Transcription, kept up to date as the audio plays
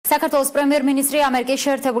საქართველოს პრემიერ-მინისტრი ამერიკის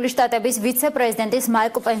შეერთებული შტატების ვიცე-პრეზიდენტის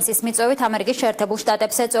მაიკ პენსის მიწვევით ამერიკის შეერთებულ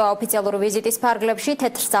შტატებს ეწვევა ოფიციალური ვიზიტის ფარგლებში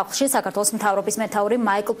თეთრ სახლში საქართველოს მთავრობის მეთაური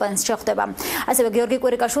მაიკ პენს შეხვდება. ასევე გიორგი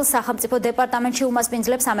კვირიკაშვილს სახელმწიფო დეპარტამენტში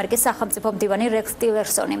უმასპინძლებს ამერიკის სახელმწიფო მდივანი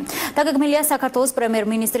ტილერსონი.დაგეგმილია საქართველოს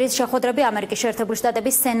პრემიერ-მინისტრის შეხვედრები ამერიკის შეერთებული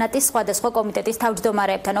შტატების სენატის სხვადასხვა კომიტეტის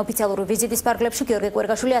თავმჯდომარეებთან. ოფიციალური ვიზიტის ფარგლებში გიორგი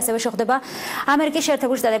კვირიკაშვილი ასევე შეხვდება ამერიკის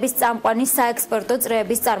შეერთებული შტატების წამყვანი საექსპერტო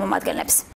წრეების წარმომადგენლებს.